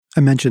I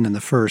mentioned in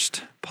the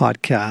first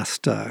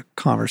podcast a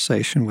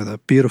conversation with a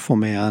beautiful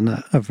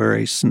man, a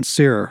very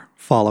sincere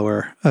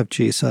follower of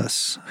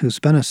Jesus, who's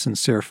been a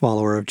sincere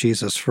follower of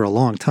Jesus for a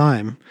long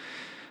time,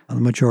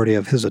 the majority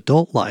of his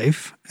adult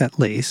life, at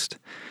least.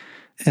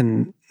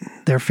 And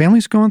their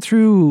family's going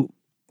through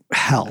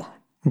hell,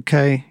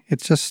 okay?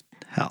 It's just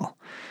hell.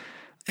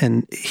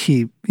 And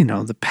he,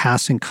 the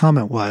passing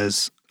comment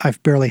was,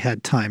 I've barely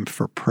had time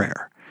for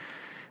prayer.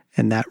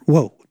 And that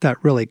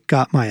really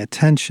got my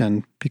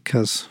attention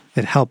because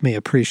it helped me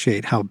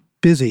appreciate how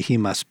busy he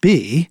must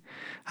be,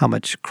 how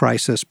much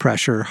crisis,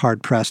 pressure,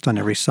 hard-pressed on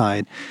every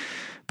side.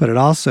 But it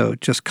also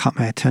just caught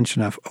my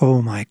attention of,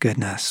 oh my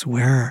goodness,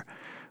 where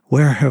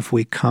have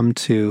we come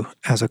to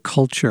as a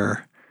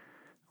culture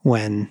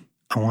when,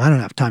 I don't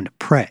have time to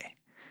pray,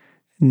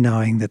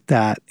 knowing that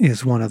that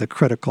is one of the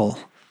critical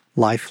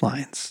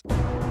lifelines.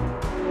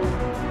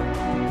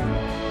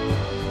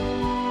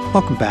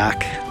 Welcome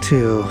back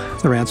to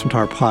the Ransom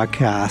Tower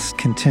podcast,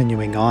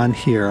 continuing on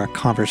here, a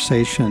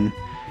conversation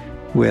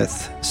with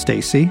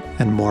Stasi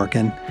and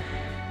Morgan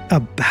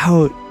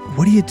about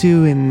what do you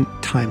do in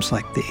times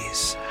like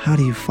these? How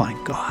do you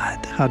find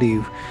God? How do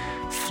you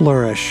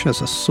flourish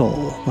as a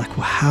soul?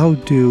 How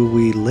do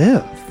we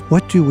live?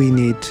 What do we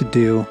need to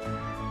do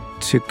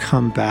to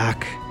come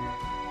back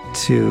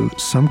to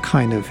some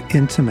kind of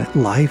intimate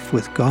life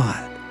with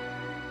God?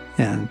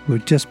 And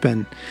we've just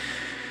been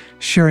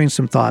sharing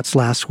some thoughts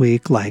last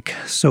week, like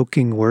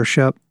soaking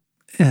worship.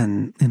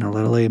 And,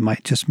 literally it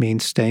might just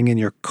mean staying in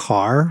your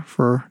car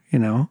for,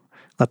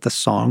 let the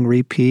song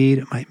repeat.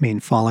 It might mean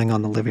falling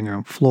on the living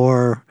room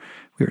floor.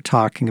 We were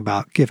talking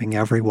about giving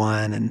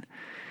everyone and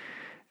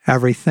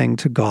everything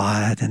to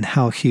God and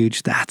how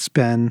huge that's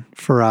been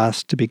for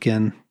us to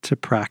begin to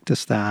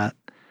practice that.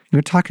 We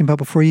were talking about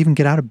before you even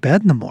get out of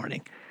bed in the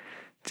morning,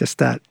 just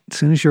that as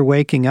soon as you're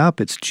waking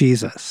up, it's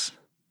Jesus.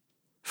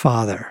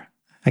 Father,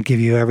 I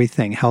give you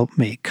everything. Help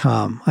me.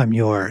 Come. I'm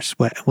yours.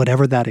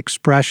 Whatever that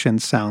expression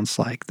sounds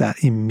like,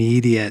 that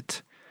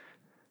immediate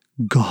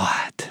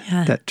God,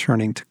 that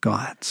turning to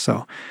God.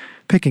 So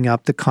picking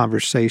up the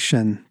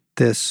conversation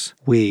this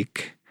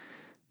week,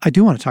 I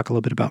do want to talk a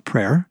little bit about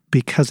prayer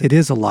because it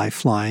is a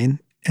lifeline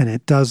and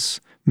it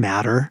does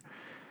matter.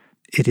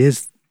 It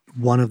is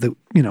one of the,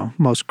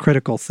 most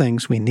critical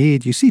things we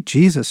need. You see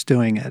Jesus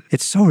doing it.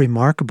 It's so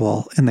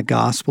remarkable in the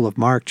Gospel of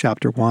Mark,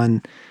 chapter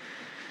 1.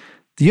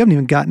 You haven't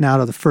even gotten out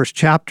of the first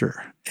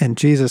chapter, and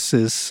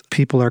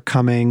people are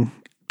coming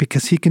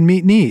because he can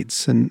meet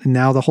needs, and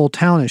now the whole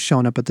town is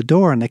showing up at the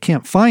door, and they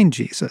can't find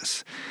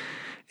Jesus.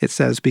 It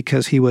says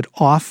because he would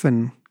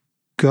often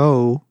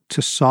go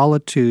to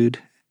solitude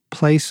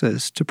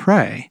places to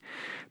pray.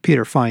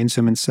 Peter finds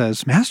him and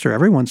says, Master,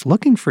 everyone's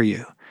looking for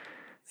you.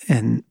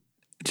 And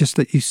just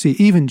that you see,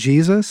 even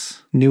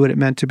Jesus knew what it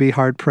meant to be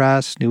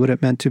hard-pressed, knew what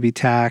it meant to be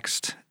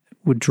taxed,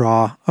 would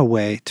draw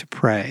away to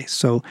pray.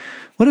 So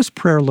what does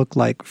prayer look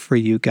like for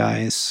you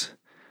guys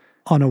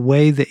on a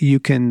way that you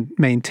can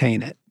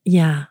maintain it?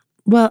 Yeah.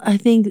 Well, I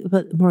think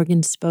what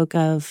Morgan spoke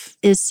of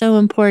is so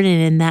important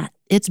in that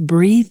it's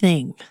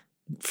breathing.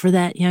 For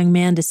that young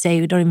man to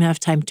say we don't even have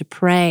time to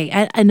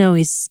pray. I know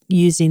he's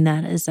using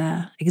that as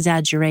a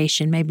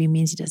exaggeration. Maybe it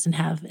means he doesn't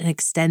have an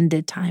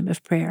extended time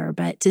of prayer.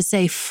 But to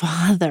say,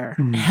 Father,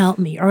 help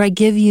me, or I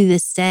give you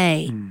this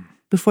day,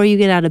 before you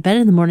get out of bed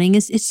in the morning,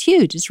 it's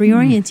huge. It's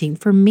reorienting.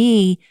 For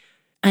me,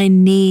 I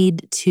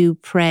need to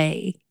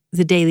pray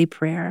the daily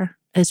prayer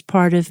as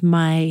part of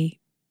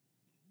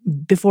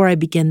before I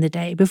begin the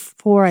day,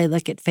 before I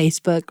look at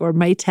Facebook or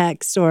my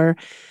texts or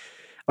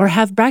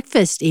have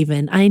breakfast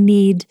even.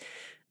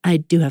 I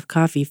do have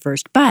coffee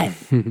first, but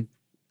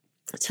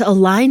to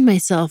align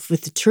myself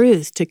with the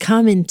truth, to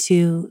come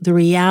into the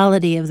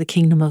reality of the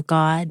kingdom of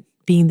God,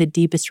 being the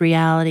deepest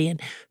reality and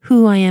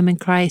who I am in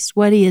Christ,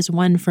 what he has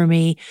won for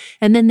me.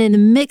 And then in the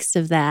mix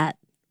of that,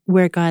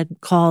 where God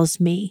calls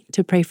me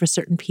to pray for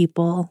certain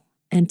people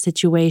and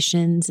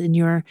situations and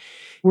your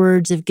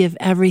words of give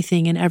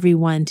everything and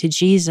everyone to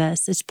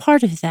Jesus, it's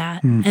part of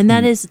that. And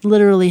that is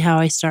literally how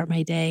I start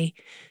my day.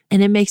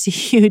 And it makes a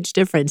huge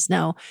difference.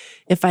 Now,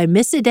 if I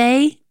miss a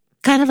day,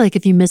 kind of like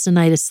if you miss a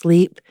night of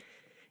sleep,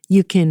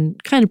 you can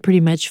kind of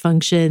pretty much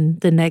function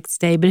the next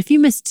day. But if you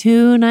miss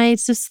 2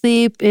 nights of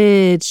sleep,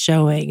 it's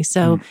showing.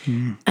 So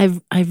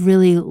I've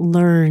really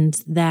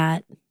learned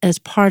that as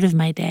part of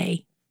my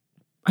day,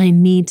 I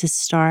need to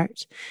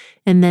start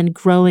and then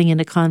growing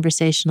into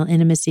conversational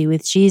intimacy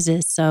with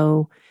Jesus.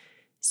 So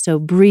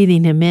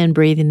breathing him in,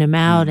 breathing him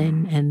out,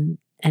 and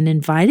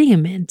inviting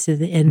him into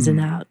the ins and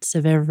outs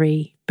of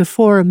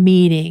before a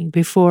meeting,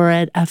 before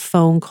a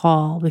phone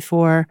call,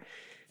 before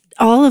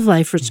all of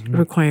life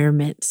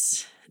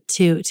requirements,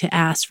 to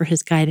ask for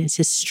his guidance,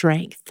 his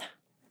strength.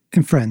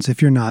 And friends,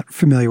 if you're not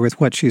familiar with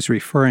what she's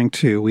referring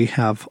to, we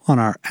have on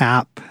our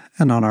app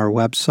and on our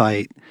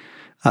website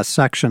a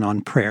section on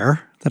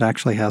prayer that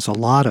actually has a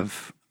lot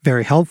of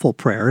very helpful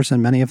prayers,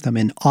 and many of them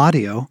in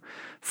audio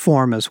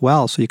form as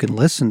well, so you can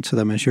listen to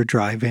them as you're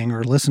driving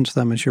or listen to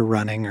them as you're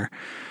running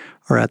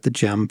or at the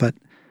gym. But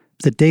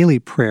the daily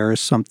prayer is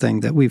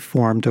something that we've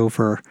formed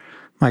over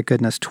my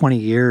goodness, 20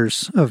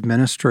 years of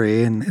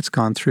ministry, and it's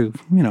gone through,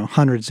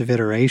 hundreds of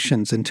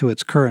iterations into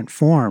its current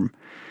form.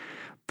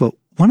 But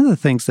one of the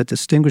things that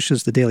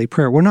distinguishes the daily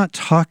prayer, we're not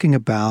talking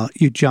about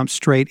you jump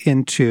straight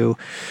into,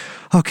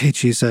 okay,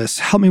 Jesus,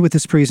 help me with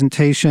this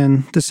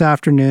presentation this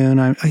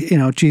afternoon.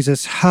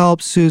 Jesus,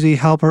 help Susie,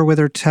 help her with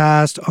her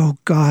test. Oh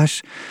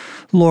gosh,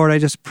 Lord, I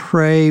just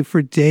pray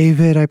for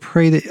David. I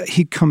pray that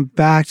he'd come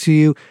back to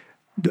you.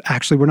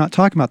 Actually, we're not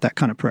talking about that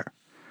kind of prayer.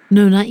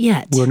 No, not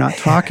yet. We're not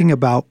talking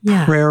about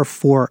prayer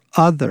for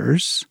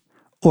others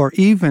or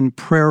even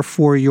prayer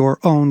for your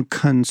own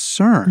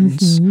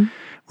concerns. Mm-hmm.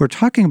 We're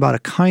talking about a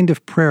kind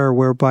of prayer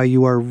whereby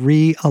you are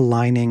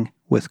realigning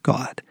with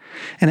God.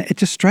 And it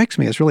just strikes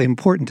me as really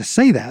important to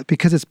say that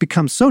because it's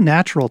become so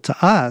natural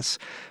to us.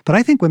 But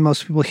I think when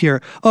most people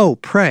hear, oh,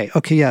 pray.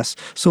 Okay, yes.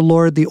 So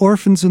Lord, the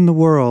orphans in the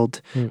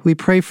world, we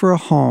pray for a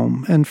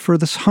home. And for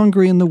the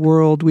hungry in the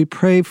world, we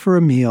pray for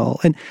a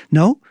meal. And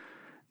no,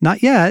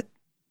 not yet.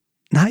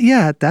 Not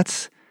yet.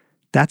 That's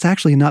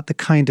actually not the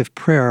kind of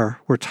prayer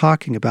we're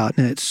talking about.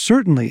 And it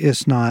certainly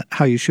is not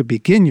how you should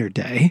begin your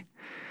day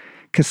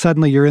because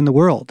suddenly you're in the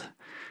world.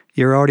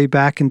 You're already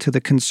back into the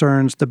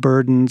concerns, the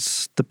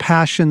burdens, the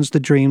passions, the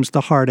dreams,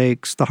 the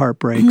heartaches, the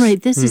heartbreaks. Right.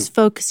 This is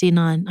focusing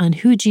on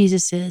who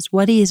Jesus is,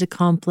 what he has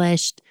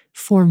accomplished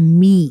for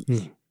me.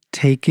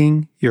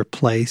 Taking your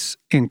place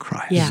in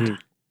Christ. Yeah.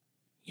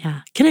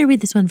 Yeah. Can I read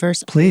this one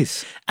verse?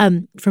 Please.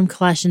 From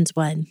Colossians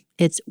 1.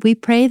 It's, we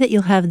pray that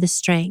you'll have the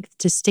strength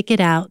to stick it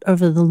out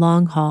over the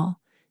long haul,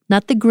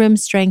 not the grim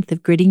strength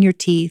of gritting your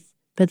teeth,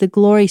 but the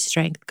glory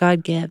strength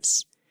God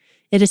gives.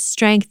 It is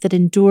strength that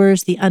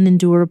endures the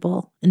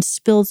unendurable and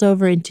spills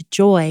over into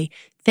joy,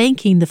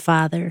 thanking the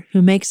Father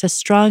who makes us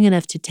strong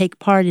enough to take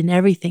part in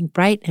everything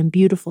bright and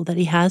beautiful that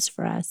he has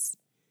for us.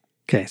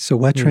 Okay, so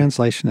what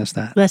translation is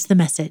that? That's the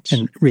Message.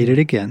 And read it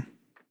again.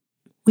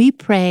 We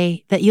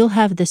pray that you'll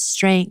have the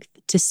strength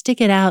to stick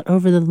it out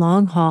over the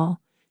long haul,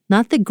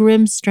 not the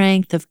grim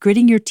strength of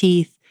gritting your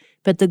teeth,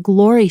 but the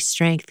glory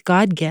strength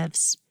God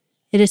gives.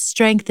 It is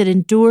strength that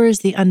endures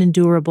the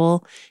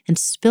unendurable and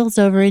spills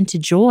over into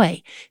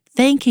joy,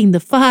 thanking the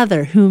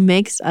Father who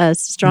makes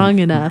us strong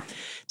enough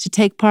to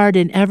take part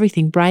in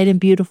everything bright and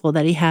beautiful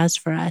that he has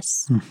for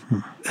us.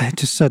 It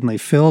just suddenly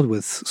filled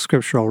with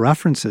scriptural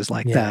references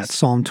like that.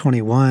 Psalm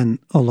 21,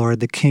 O Lord,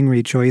 the King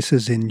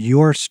rejoices in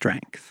your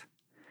strength.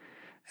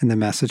 And the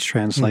Message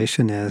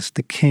translation is,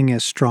 the King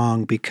is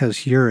strong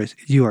because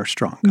you are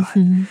strong,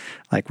 God.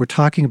 Like we're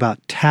talking about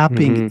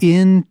tapping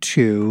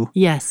into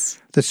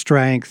the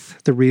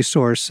strength, the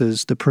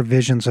resources, the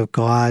provisions of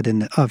God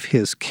and of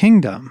his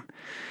kingdom.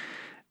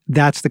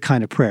 That's the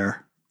kind of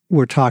prayer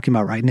we're talking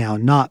about right now,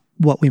 not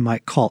what we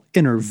might call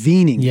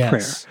intervening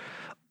prayer.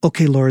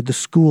 Okay, Lord, the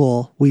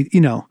school,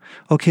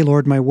 okay,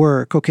 Lord, my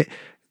work, okay.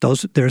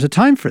 There's a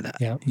time for that.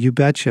 Yep. You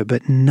betcha,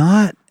 but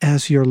not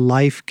as your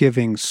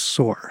life-giving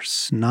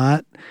source,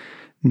 certainly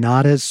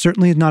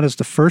not as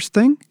the first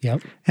thing.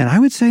 Yep. And I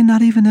would say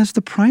not even as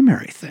the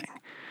primary thing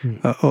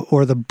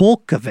or the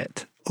bulk of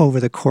it over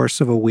the course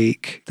of a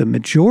week. The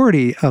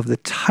majority of the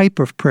type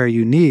of prayer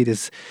you need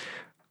is,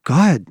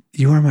 God,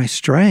 you are my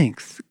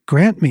strength.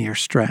 Grant me your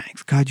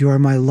strength. God, you are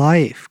my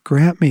life.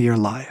 Grant me your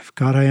life.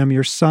 God, I am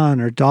your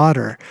son or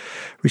daughter.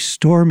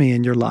 Restore me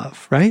in your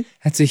love, right?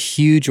 That's a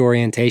huge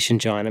orientation,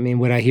 John. I mean,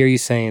 what I hear you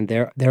saying,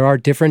 there are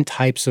different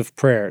types of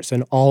prayers,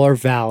 and all are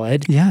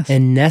valid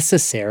and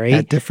necessary.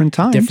 At different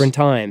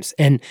times.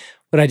 And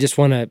what I just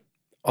want to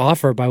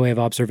offer by way of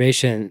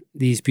observation,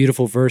 these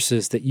beautiful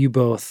verses that you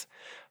both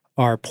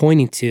are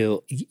pointing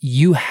to,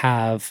 you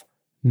have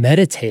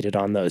meditated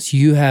on those.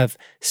 You have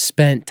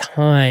spent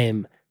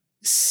time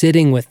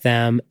sitting with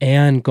them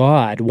and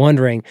God,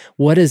 wondering,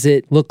 what does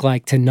it look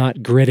like to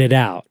not grit it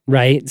out,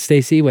 right,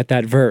 Stacey, with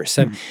that verse,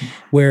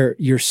 where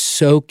you're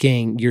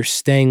soaking, you're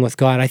staying with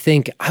God.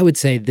 I would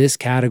say this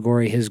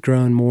category has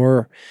grown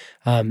more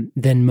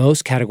than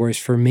most categories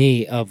for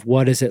me of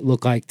what does it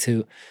look like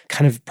to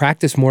kind of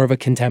practice more of a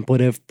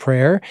contemplative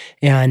prayer.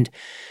 And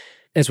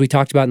as we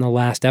talked about in the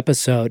last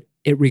episode,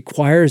 it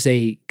requires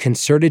a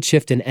concerted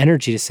shift in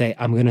energy to say,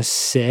 I'm going to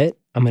sit,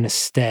 I'm going to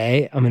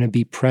stay, I'm going to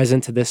be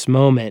present to this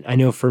moment. I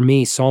know for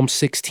me, Psalm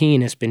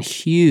 16 has been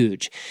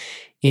huge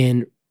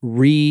in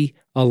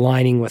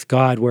realigning with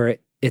God, where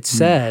it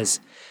says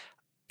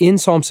in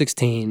Psalm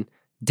 16,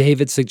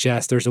 David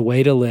suggests there's a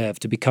way to live,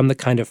 to become the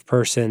kind of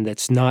person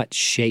that's not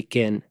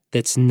shaken,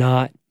 that's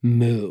not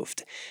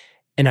moved.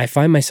 And I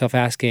find myself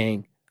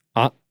asking,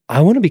 I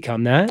want to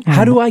become that.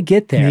 How do I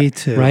get there? Me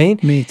too.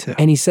 Right? Me too.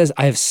 And he says,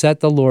 I have set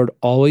the Lord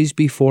always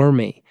before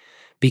me.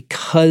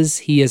 Because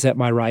he is at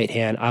my right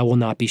hand, I will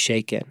not be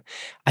shaken.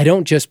 I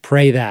don't just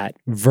pray that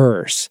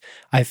verse.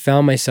 I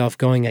found myself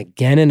going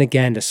again and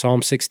again to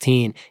Psalm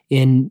 16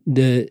 in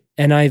the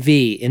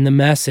NIV, in the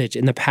Message,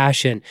 in the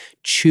Passion,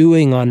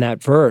 chewing on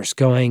that verse,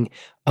 going,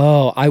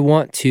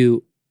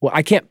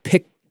 I can't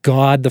pick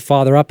God the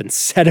Father up and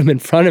set him in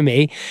front of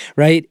me,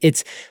 right?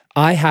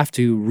 I have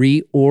to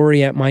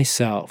reorient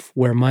myself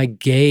where my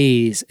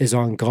gaze is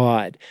on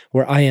God,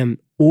 where I am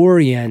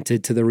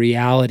oriented to the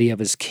reality of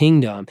his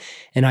kingdom.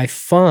 And I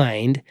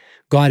find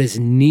God is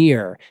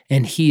near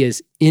and he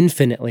is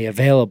infinitely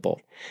available.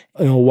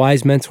 A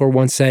wise mentor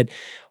once said,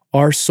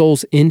 our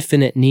soul's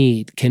infinite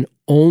need can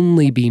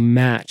only be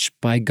matched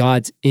by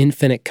God's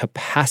infinite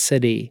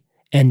capacity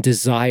and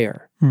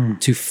desire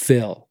to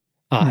fill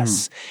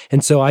us.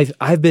 And so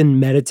I've been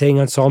meditating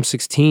on Psalm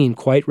 16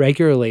 quite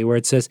regularly, where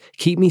it says,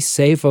 keep me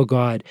safe, O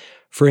God,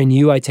 for in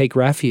you I take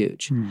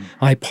refuge.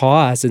 I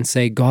pause and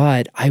say,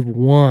 God, I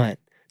want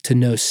to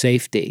know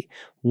safety.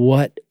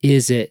 What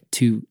is it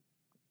to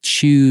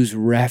choose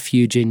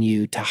refuge in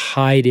you, to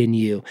hide in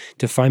you,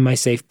 to find my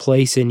safe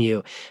place in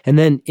you? And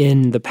then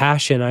in the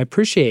Passion, I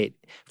appreciate,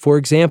 for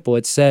example,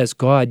 it says,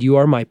 God, you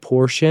are my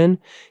portion,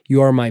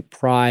 you are my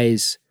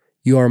prize,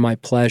 you are my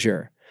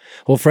pleasure.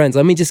 Well, friends,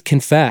 let me just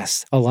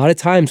confess, a lot of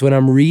times when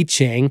I'm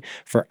reaching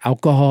for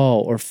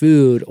alcohol or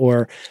food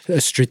or a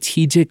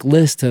strategic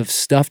list of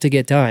stuff to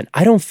get done,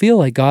 I don't feel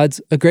like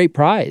God's a great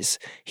prize.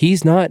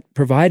 He's not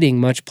providing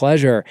much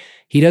pleasure.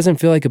 He doesn't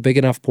feel like a big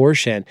enough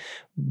portion.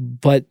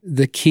 But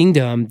the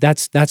kingdom,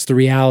 that's the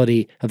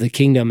reality of the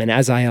kingdom. And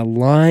as I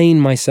align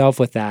myself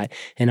with that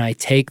and I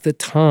take the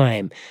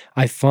time,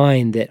 I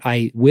find that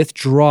I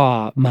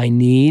withdraw my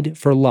need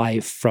for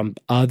life from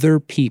other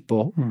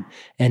people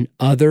and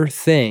other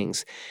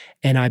things.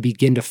 And I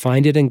begin to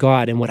find it in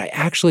God. And what I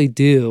actually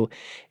do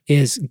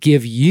is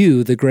give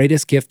you the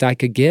greatest gift I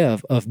could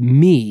give of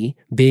me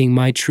being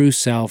my true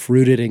self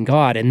rooted in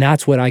God. And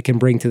that's what I can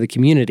bring to the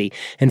community.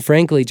 And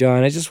frankly,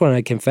 John, I just want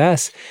to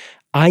confess,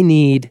 I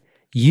need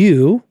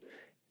you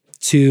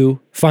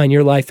to find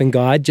your life in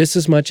God just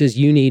as much as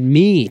you need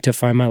me to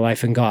find my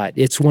life in God.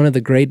 It's one of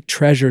the great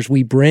treasures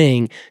we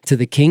bring to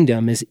the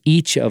kingdom is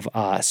each of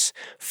us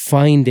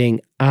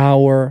finding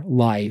our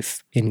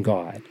life in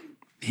God.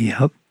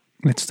 Yep.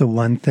 It's the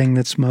one thing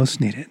that's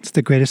most needed. It's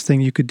the greatest thing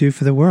you could do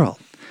for the world.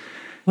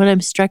 What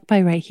I'm struck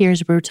by right here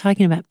is we're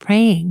talking about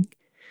praying,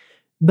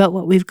 but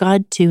what we've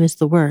got to is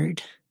the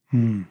word.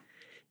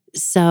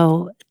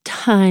 So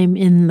time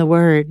in the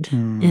word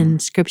in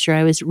scripture.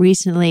 I was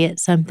recently at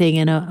something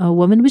and a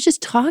woman was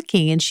just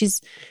talking and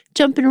she's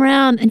jumping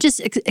around and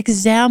just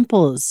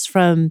examples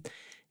from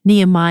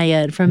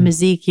Nehemiah and from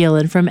Ezekiel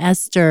and from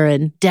Esther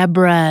and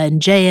Deborah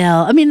and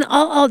Jael. I mean,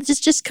 all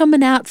just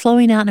coming out,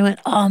 flowing out. And I went,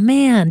 oh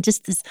man,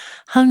 just this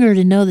hunger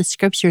to know the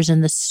scriptures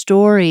and the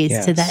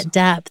stories to that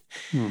depth.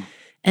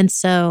 And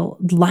so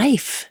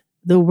life,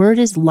 the word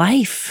is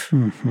life.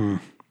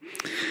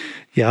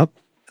 Yep.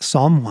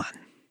 Psalm 1.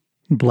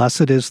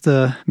 Blessed is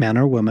the man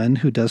or woman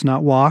who does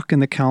not walk in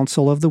the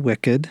counsel of the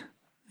wicked.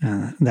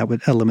 That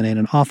would eliminate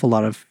an awful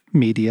lot of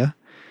media.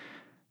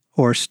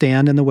 Or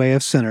stand in the way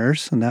of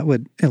sinners, and that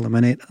would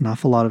eliminate an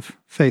awful lot of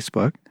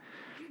Facebook.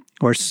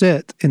 Or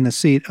sit in the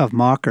seat of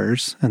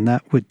mockers, and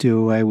that would do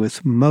away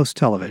with most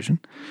television.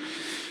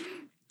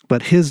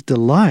 But his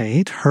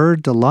delight, her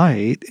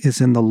delight,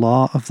 is in the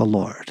law of the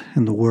Lord,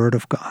 in the word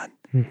of God.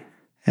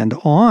 And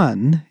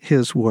on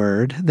his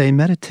word they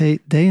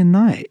meditate day and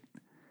night.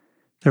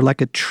 They're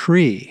like a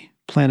tree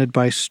planted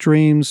by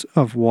streams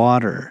of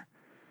water,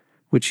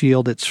 which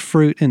yield its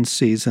fruit in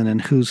season,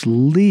 and whose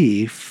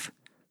leaf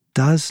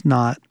does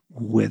not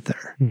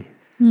wither.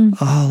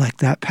 Oh, like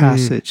that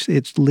passage.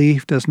 Its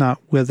leaf does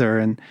not wither.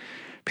 And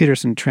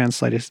Peterson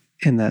translated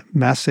in the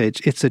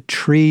Message, it's a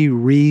tree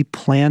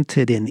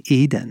replanted in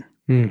Eden.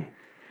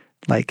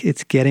 Like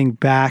it's getting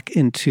back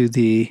into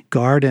the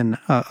garden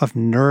of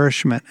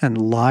nourishment and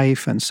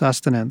life and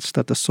sustenance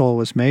that the soul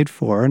was made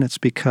for. And it's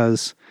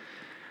because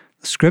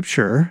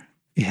Scripture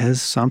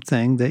is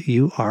something that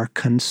you are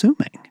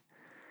consuming.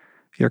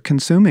 You're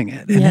consuming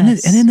it.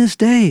 And in this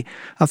day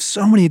of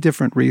so many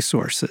different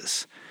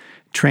resources,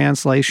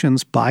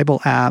 translations, Bible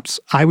apps,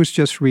 I was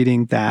just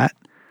reading that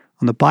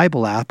on the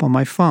Bible app on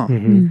my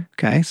phone.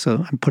 Okay,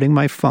 so I'm putting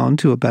my phone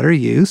to a better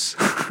use.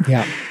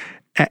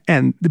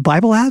 And the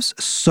Bible apps,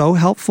 so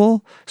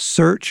helpful.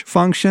 Search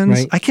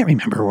functions. Right. I can't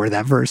remember where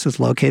that verse is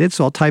located,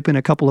 so I'll type in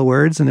a couple of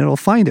words and it'll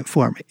find it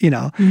for me, you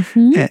know.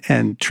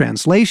 And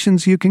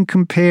translations you can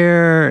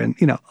compare and,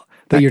 you know.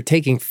 But you're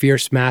taking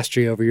fierce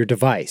mastery over your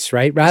device,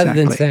 right? Rather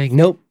than saying,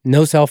 nope,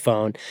 no cell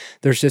phone,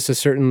 there's just a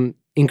certain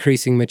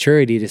increasing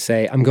maturity to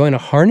say, I'm going to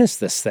harness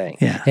this thing.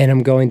 And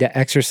I'm going to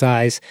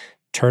exercise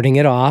turning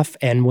it off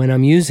and when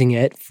I'm using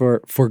it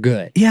for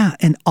good. Yeah,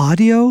 and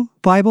audio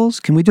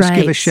Bibles. Can we just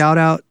give a shout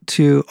out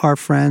to our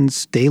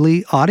friend's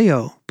daily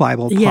audio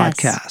Bible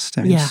podcast?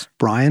 I mean,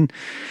 Brian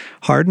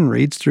Harden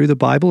reads through the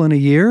Bible in a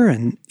year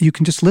and you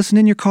can just listen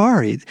in your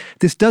car.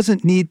 This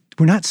doesn't need,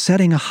 we're not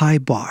setting a high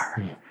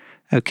bar.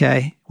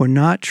 Okay? We're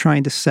not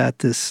trying to set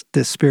this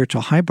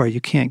spiritual high bar you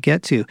can't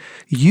get to.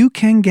 You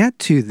can get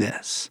to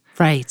this.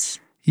 Right.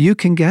 You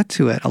can get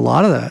to it. A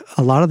lot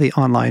of the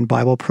online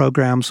Bible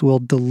programs will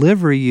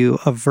deliver you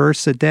a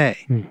verse a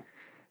day.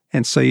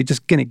 And so you're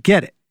just going to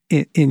get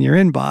it in your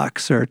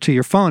inbox or to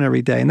your phone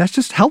every day. And that's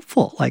just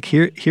helpful. Like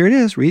here it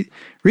is.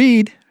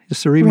 Read.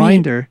 Just a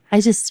reminder. Right.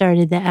 I just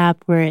started the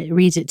app where it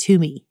reads it to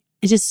me.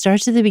 It just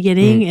starts at the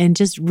beginning and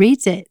just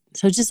reads it.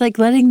 So just like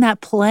letting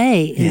that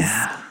play is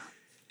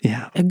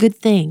Yeah. a good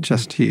thing.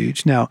 Just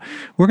huge. Now,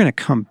 we're going to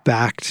come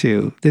back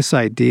to this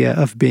idea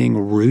of being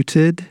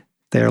rooted.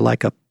 They're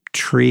like a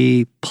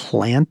tree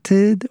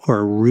planted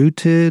or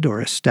rooted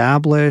or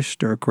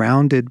established or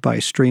grounded by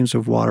streams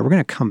of water. We're going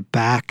to come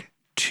back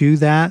to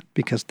that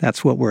because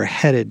that's what we're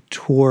headed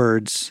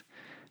towards.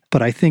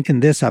 But I think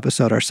in this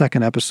episode, our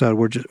second episode,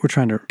 we're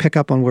trying to pick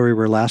up on where we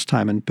were last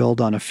time and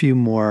build on a few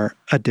more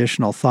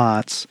additional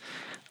thoughts.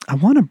 I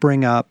want to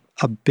bring up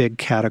a big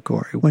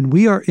category. When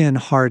we are in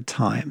hard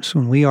times,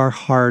 when we are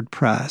hard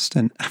pressed,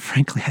 and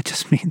frankly, that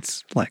just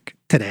means like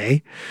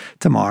today,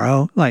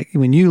 tomorrow, like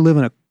when you live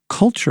in a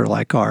culture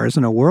like ours,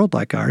 in a world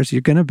like ours,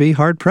 you're going to be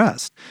hard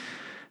pressed.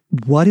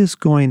 What is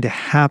going to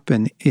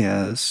happen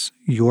is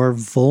your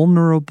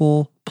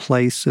vulnerable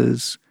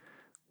places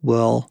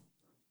will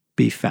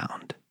be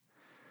found.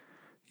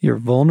 Your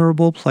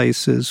vulnerable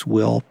places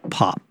will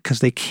pop because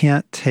they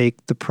can't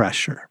take the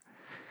pressure.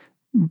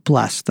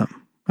 Bless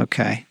them,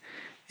 okay?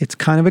 It's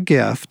kind of a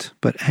gift,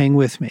 but hang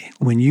with me.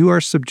 When you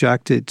are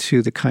subjected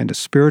to the kind of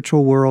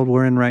spiritual world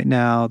we're in right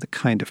now, the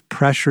kind of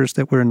pressures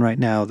that we're in right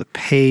now, the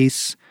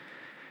pace,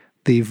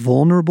 the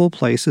vulnerable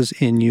places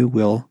in you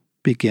will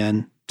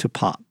begin to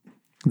pop.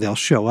 They'll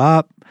show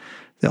up.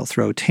 They'll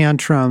throw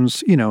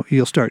tantrums.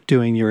 You'll start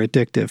doing your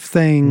addictive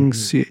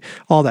things,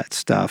 all that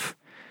stuff.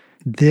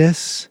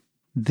 This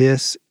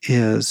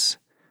is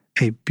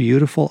a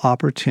beautiful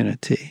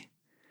opportunity.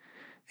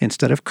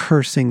 Instead of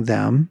cursing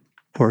them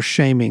or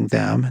shaming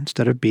them,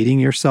 instead of beating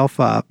yourself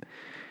up,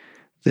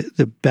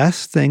 the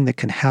best thing that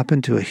can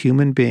happen to a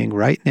human being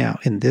right now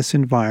in this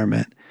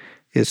environment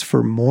is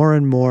for more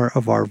and more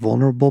of our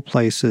vulnerable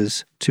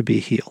places to be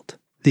healed.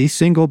 The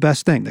single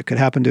best thing that could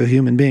happen to a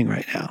human being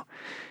right now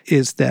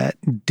is that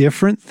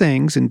different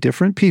things in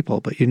different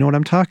people, but you know what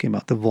I'm talking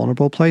about, the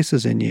vulnerable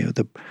places in you,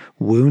 the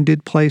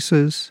wounded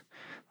places,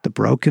 the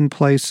broken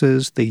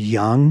places, the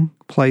young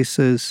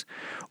places,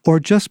 or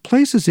just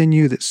places in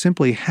you that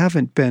simply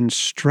haven't been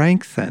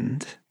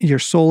strengthened. Your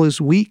soul is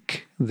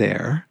weak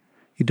there.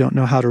 You don't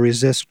know how to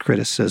resist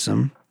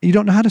criticism. You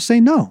don't know how to say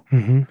no.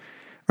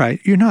 Right?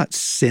 You're not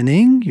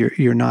sinning.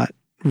 You're not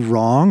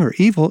wrong or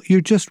evil.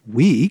 You're just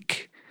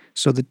weak.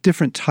 So the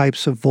different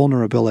types of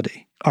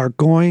vulnerability are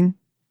going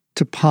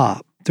to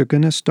pop. They're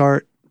going to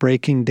start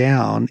breaking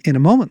down in a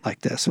moment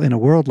like this, in a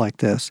world like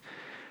this.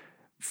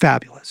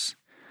 Fabulous.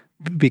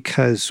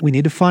 Because we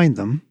need to find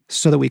them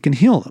so that we can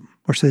heal them,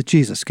 or so that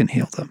Jesus can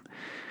heal them.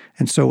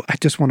 And so I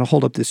just want to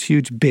hold up this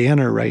huge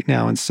banner right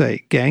now and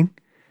say, gang,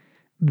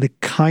 the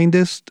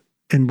kindest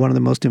and one of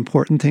the most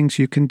important things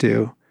you can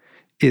do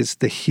is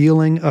the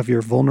healing of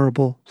your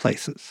vulnerable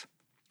places.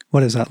 What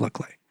does that look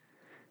like?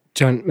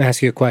 John, let me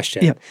ask you a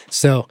question. Yeah.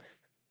 So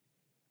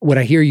what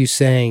I hear you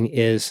saying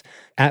is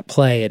at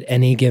play at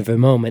any given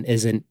moment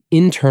is an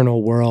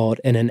internal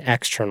world and an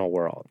external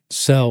world.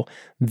 So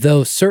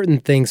though certain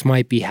things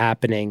might be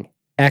happening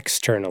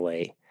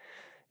externally,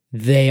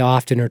 they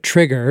often are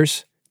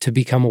triggers to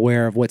become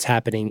aware of what's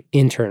happening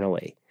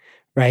internally,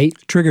 right?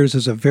 Triggers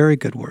is a very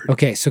good word.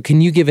 Okay, so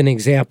can you give an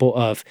example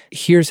of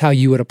here's how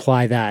you would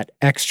apply that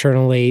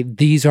externally?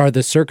 These are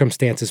the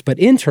circumstances, but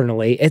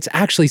internally, it's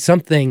actually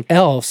something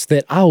else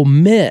that I'll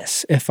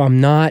miss if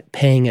I'm not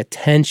paying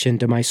attention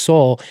to my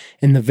soul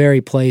in the very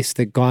place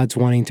that God's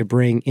wanting to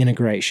bring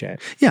integration.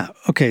 Yeah,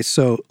 okay,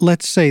 so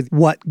let's say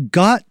what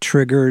got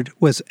triggered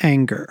was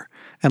anger.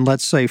 And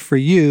let's say for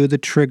you, the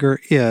trigger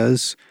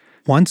is,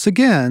 once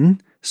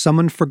again,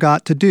 someone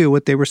forgot to do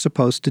what they were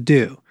supposed to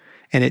do.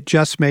 And it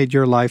just made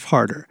your life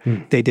harder.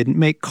 They didn't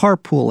make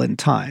carpool in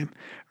time,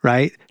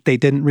 right? They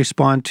didn't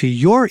respond to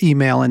your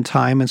email in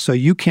time, and so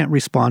you can't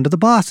respond to the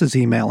boss's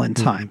email in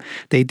time.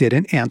 They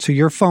didn't answer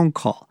your phone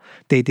call.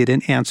 They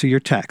didn't answer your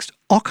text.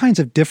 All kinds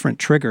of different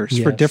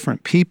triggers for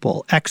different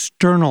people,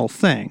 external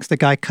things. The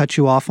guy cut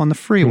you off on the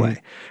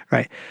freeway,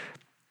 right?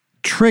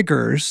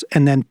 Triggers,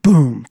 and then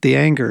boom, the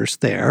anger's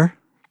there.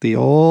 The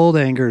old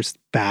anger's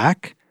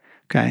back,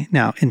 okay?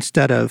 Now,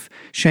 instead of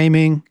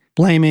shaming,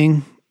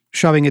 blaming,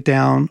 shoving it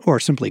down,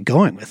 or simply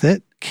going with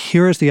it,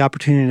 here is the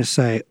opportunity to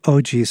say, oh,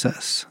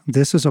 Jesus,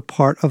 this is a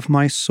part of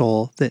my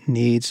soul that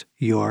needs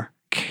your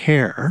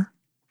care.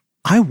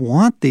 I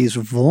want these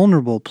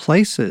vulnerable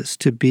places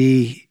to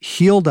be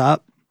healed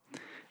up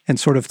and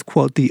sort of,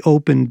 quote, the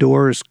open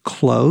doors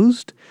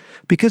closed,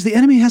 because the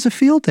enemy has a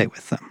field day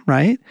with them,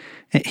 right?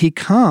 He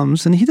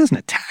comes and he doesn't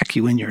attack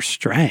you in your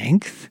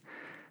strength,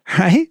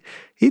 right?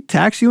 He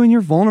attacks you in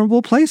your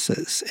vulnerable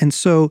places. And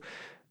so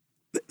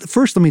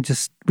first, let me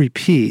just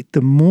repeat,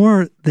 the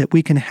more that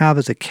we can have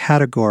as a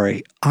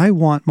category, I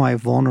want my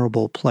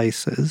vulnerable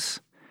places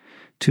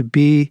to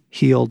be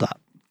healed up,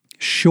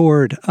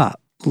 shored up,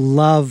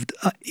 loved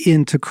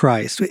into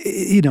Christ.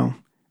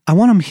 I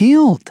want them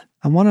healed.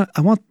 I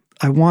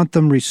want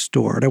them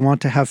restored. I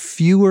want to have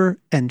fewer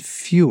and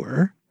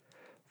fewer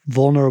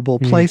vulnerable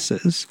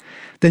places.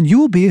 Then you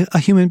will be a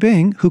human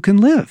being who can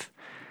live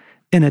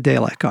in a day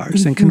like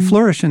ours and can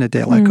flourish in a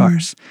day like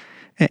ours.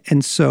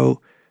 And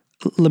so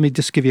let me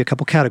just give you a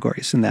couple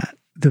categories in that.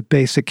 The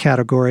basic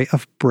category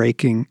of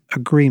breaking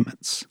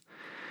agreements.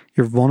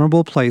 Your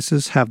vulnerable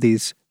places have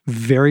these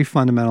very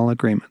fundamental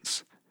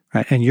agreements,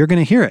 right? And you're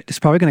going to hear it. It's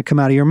probably going to come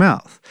out of your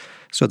mouth.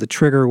 So the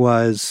trigger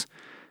was,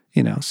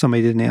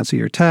 somebody didn't answer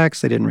your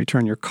text, they didn't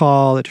return your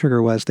call. The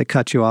trigger was they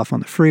cut you off on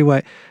the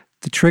freeway.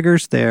 The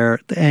trigger's there,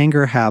 the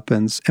anger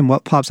happens, and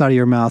what pops out of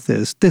your mouth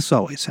is, this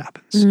always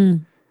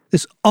happens.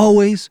 This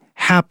always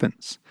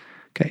happens.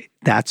 Okay,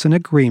 that's an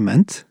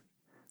agreement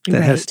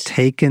that has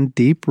taken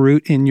deep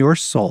root in your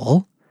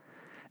soul,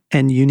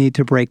 and you need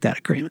to break that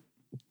agreement.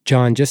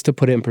 John, just to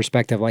put it in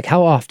perspective, like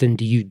how often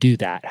do you do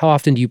that? How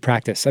often do you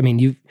practice? I mean,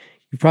 you've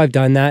probably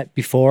done that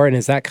before, and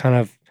is that kind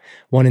of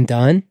one and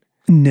done?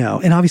 No,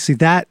 and obviously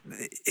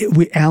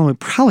Alan would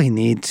probably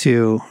need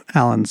to,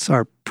 Alan's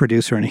our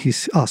producer, and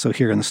he's also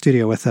here in the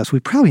studio with us. We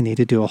probably need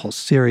to do a whole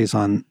series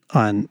on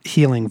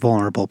healing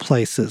vulnerable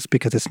places,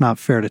 because it's not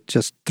fair to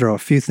just throw a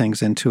few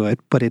things into it,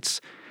 but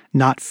it's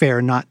not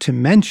fair not to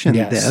mention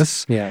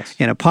this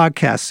in a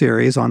podcast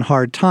series on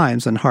hard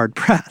times and hard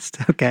pressed,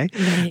 okay?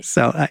 Right.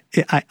 So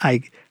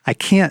I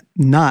can't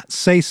not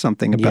say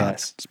something about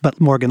it. But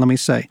Morgan, let me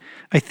say,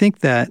 I think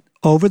that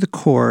over the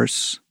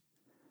course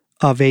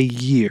of a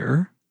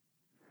year,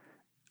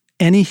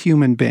 any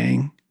human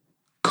being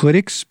could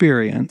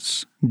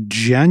experience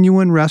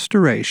genuine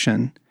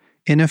restoration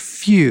in a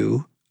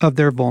few of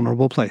their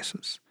vulnerable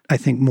places. I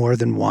think more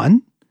than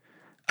one.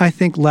 I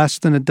think less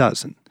than a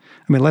dozen.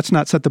 I mean, let's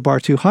not set the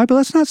bar too high, but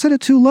let's not set it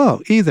too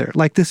low either.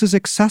 Like, this is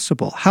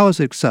accessible. How is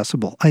it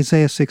accessible?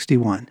 Isaiah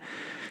 61.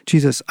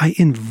 Jesus, I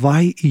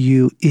invite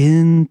you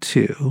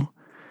into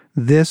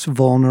this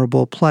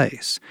vulnerable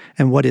place.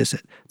 And what is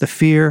it? The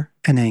fear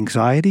and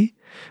anxiety,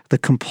 the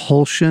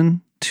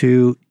compulsion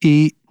to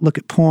eat, look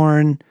at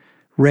porn,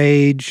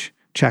 rage,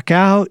 check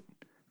out,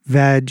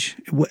 veg.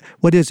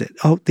 What is it?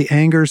 Oh, the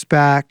anger's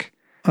back.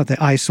 Oh,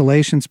 the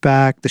isolation's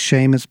back. The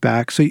shame is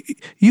back. So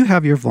you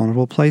have your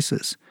vulnerable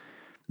places.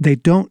 They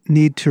don't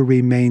need to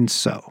remain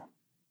so.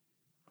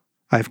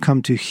 I've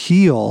come to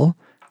heal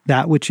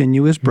that which in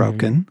you is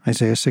broken,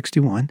 Isaiah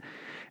 61,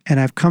 and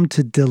I've come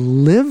to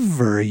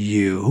deliver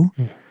you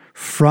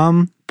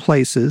from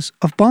places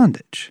of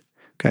bondage.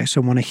 Okay,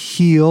 so I want to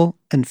heal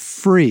and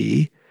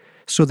free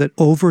so that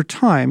over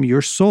time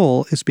your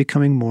soul is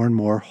becoming more and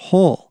more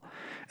whole.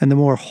 And the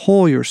more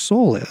whole your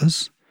soul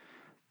is,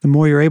 the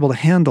more you're able to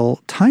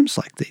handle times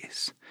like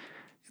these.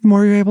 The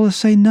more you're able to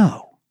say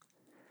no.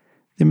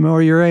 The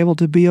more you're able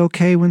to be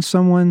okay when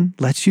someone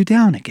lets you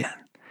down again.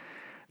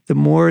 The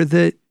more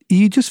that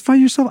you just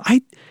find yourself,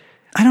 I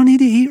don't need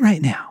to eat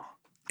right now.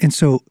 And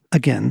so,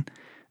 again,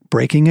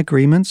 breaking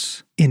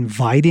agreements,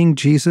 inviting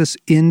Jesus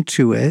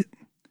into it,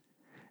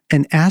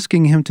 and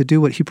asking him to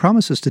do what he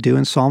promises to do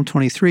in Psalm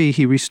 23,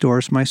 he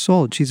restores my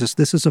soul. Jesus,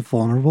 this is a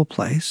vulnerable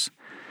place.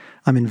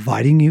 I'm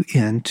inviting you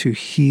in to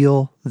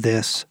heal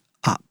this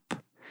up.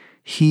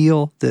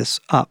 Heal this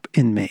up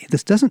in me.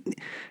 This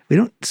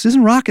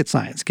isn't rocket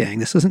science, gang.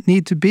 This doesn't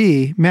need to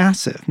be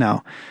massive.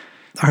 Now,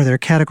 are there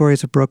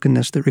categories of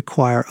brokenness that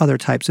require other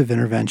types of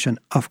intervention?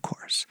 Of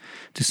course.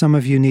 Do some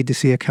of you need to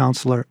see a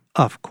counselor?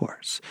 Of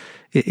course.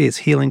 It is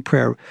healing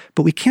prayer.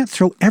 But we can't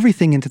throw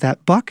everything into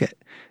that bucket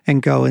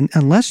and go, and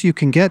unless you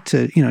can get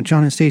to,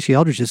 John and Stacey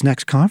Eldridge's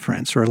next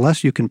conference, or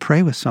unless you can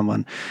pray with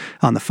someone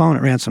on the phone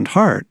at Ransomed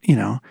Heart,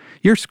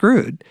 you're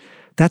screwed.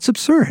 That's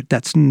absurd.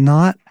 That's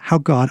not how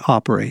God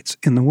operates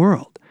in the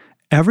world.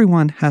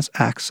 Everyone has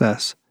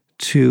access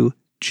to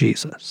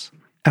Jesus.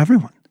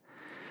 Everyone.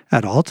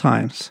 At all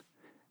times,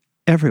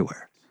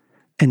 everywhere.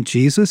 And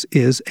Jesus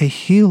is a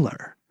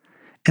healer.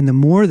 And the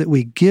more that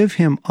we give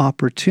him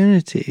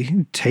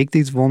opportunity, take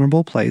these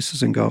vulnerable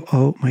places and go,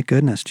 oh my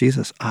goodness,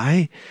 Jesus,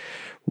 I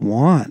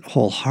want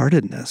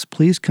wholeheartedness.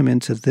 Please come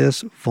into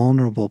this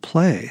vulnerable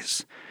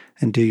place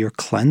and do your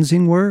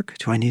cleansing work.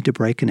 Do I need to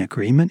break an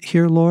agreement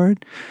here,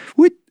 Lord?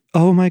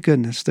 Oh my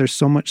goodness, there's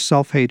so much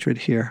self-hatred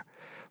here.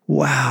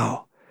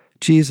 Wow.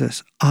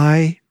 Jesus,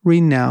 I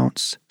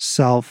renounce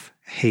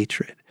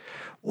self-hatred.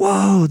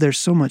 Whoa, there's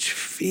so much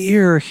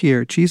fear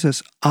here.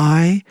 Jesus,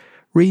 I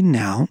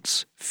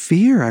renounce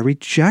fear. I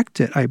reject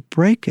it. I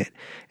break it.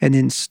 And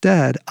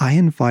instead, I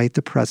invite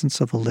the presence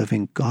of a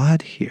living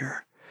God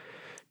here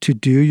to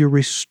do your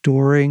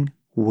restoring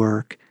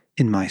work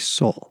in my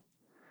soul.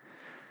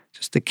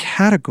 Just the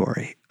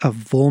category of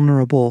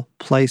vulnerable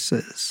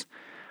places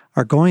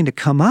are going to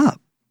come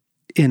up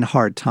in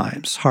hard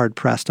times, hard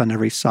pressed on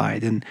every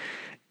side. And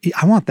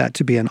I want that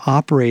to be an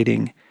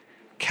operating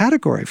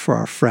category for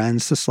our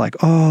friends. Just like,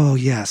 oh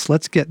yes,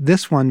 let's get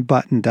this one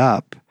buttoned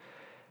up.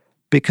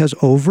 Because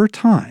over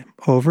time,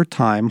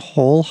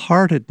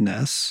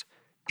 wholeheartedness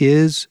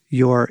is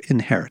your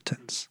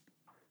inheritance.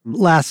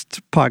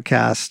 Last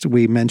podcast,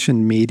 we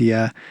mentioned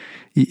media.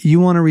 You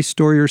want to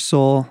restore your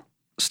soul?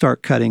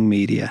 Start cutting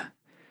media.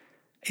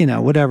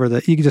 Whatever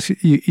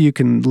you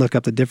can look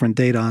up the different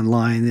data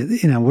online.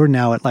 We're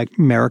now at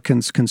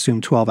Americans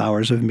consume 12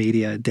 hours of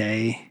media a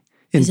day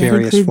in various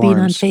forms. Does that include being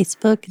on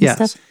Facebook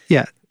and stuff?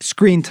 Yeah.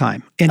 Screen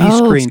time.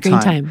 Screen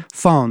time.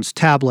 Phones,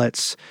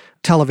 tablets,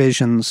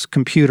 televisions,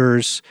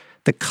 computers,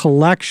 the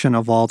collection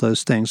of all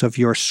those things, of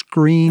your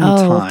screen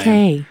time.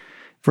 Okay.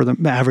 for the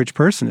average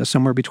person is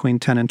somewhere between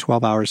 10 and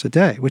 12 hours a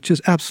day, which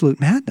is absolute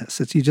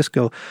madness. It's you just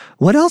go,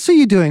 what else are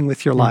you doing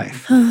with your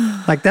life?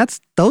 Like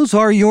those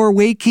are your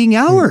waking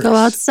hours. Go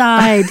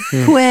outside,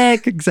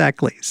 quick.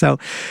 Exactly. So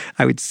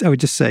I would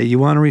just say, you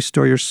want to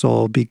restore your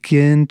soul,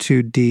 begin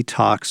to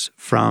detox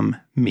from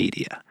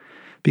media,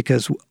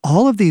 because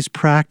all of these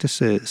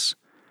practices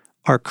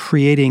are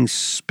creating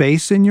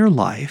space in your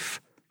life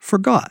for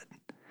God,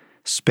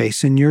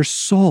 space in your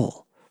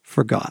soul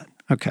for God.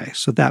 Okay,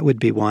 so that would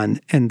be one.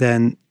 And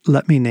then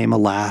let me name a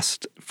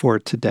last for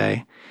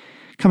today.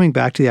 Coming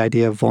back to the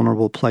idea of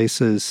vulnerable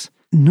places,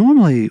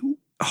 normally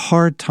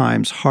hard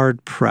times,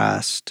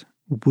 hard-pressed,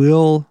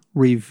 will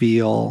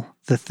reveal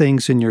the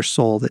things in your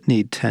soul that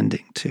need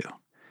tending to.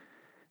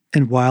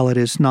 And while it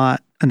is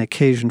not an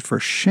occasion for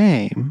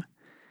shame,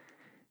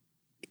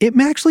 it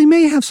actually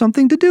may have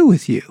something to do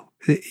with you.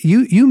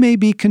 You may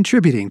be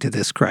contributing to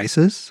this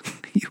crisis.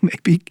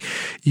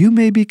 You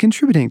may be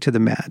contributing to the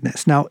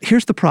madness. Now,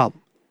 here's the problem.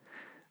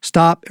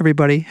 Stop,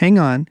 everybody. Hang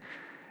on.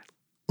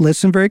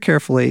 Listen very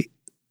carefully.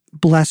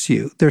 Bless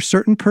you. There's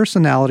certain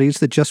personalities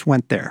that just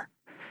went there.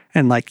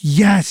 And like,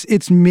 yes,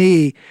 it's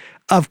me.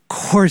 Of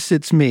course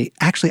it's me.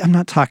 Actually, I'm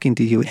not talking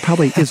to you. It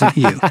probably isn't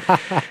you.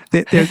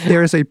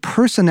 There is a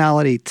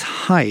personality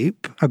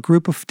type, a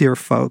group of dear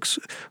folks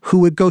who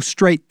would go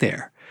straight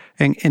there.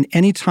 And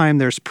anytime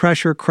there's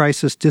pressure,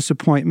 crisis,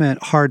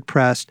 disappointment,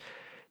 hard-pressed,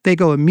 they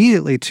go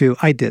immediately to,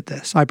 I did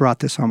this. I brought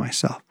this on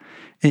myself.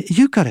 And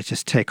you've got to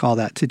just take all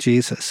that to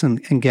Jesus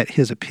and get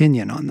his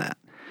opinion on that.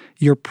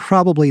 You're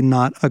probably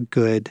not a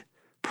good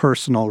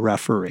personal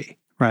referee,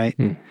 right?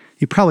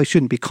 You probably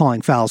shouldn't be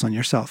calling fouls on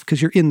yourself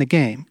because you're in the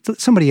game.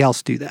 Let somebody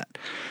else do that.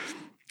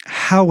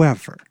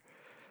 However,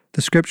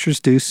 the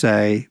scriptures do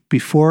say,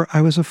 before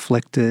I was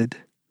afflicted,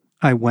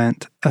 I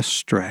went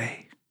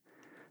astray.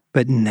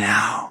 But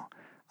now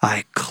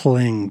I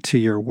cling to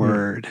your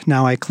word.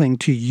 Now I cling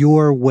to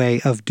your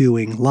way of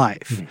doing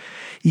life.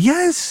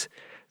 Yes,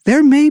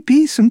 there may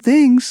be some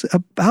things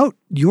about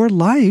your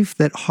life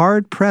that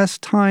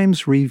hard-pressed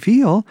times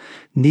reveal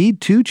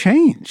need to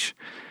change.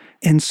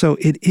 And so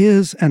it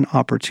is an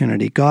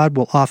opportunity. God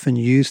will often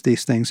use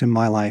these things in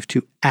my life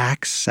to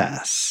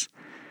access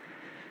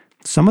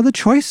some of the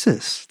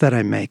choices that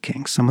I'm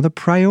making, some of the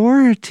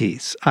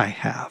priorities I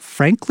have,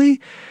 frankly,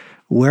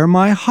 where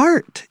my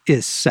heart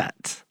is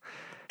set,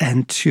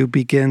 and to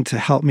begin to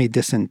help me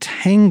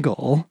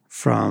disentangle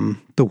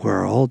from the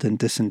world and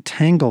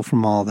disentangle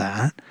from all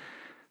that,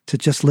 to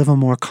just live a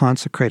more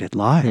consecrated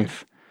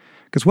life.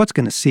 Because what's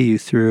going to see you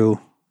through,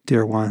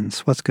 dear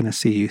ones, what's going to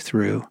see you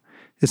through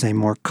is a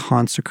more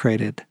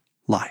consecrated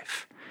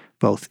life,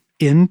 both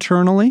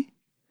internally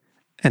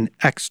and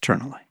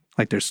externally.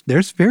 Like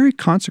there's very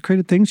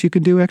consecrated things you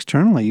can do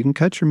externally. You can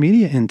cut your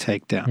media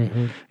intake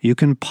down. You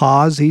can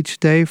pause each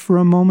day for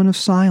a moment of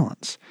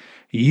silence.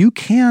 You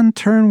can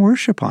turn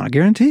worship on. I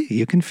guarantee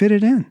you can fit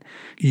it in.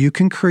 You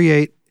can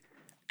create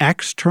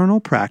external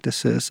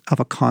practices of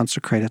a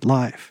consecrated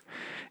life,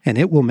 and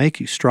it will make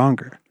you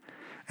stronger.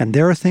 And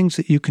there are things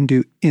that you can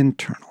do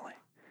internally.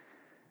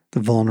 The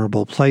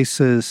vulnerable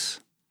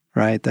places,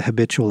 right? The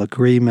habitual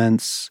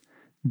agreements,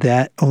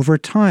 that over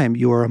time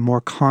you are a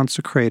more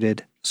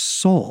consecrated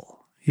soul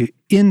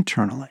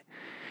internally.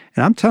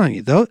 And I'm telling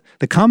you, though,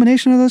 the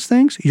combination of those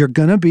things, you're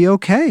going to be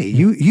okay.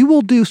 You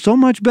will do so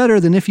much better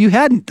than if you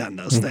hadn't done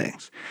those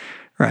things,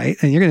 right?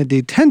 And you're going to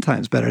do 10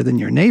 times better than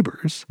your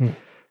neighbors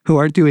who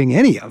aren't doing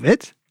any of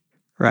it,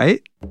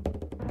 right?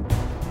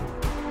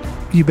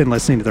 You've been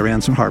listening to the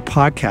Ransomed Heart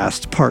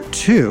Podcast, part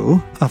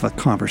 2 of a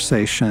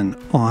conversation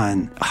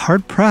on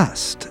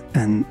hard-pressed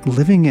and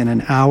living in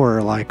an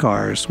hour like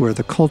ours where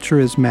the culture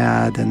is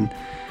mad and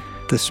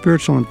the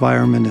spiritual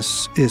environment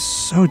is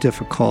so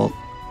difficult.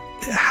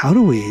 How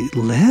do we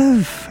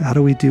live? How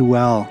do we do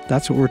well?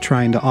 That's what we're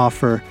trying to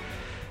offer.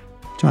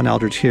 John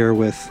Eldridge here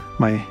with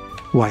my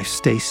wife,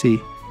 Stasi,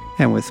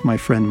 and with my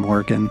friend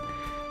Morgan.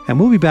 And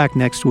we'll be back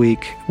next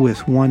week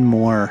with one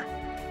more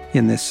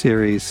in this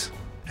series,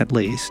 at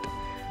least,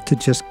 to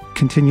just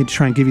continue to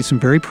try and give you some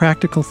very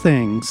practical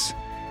things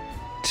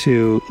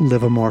to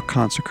live a more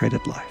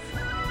consecrated life.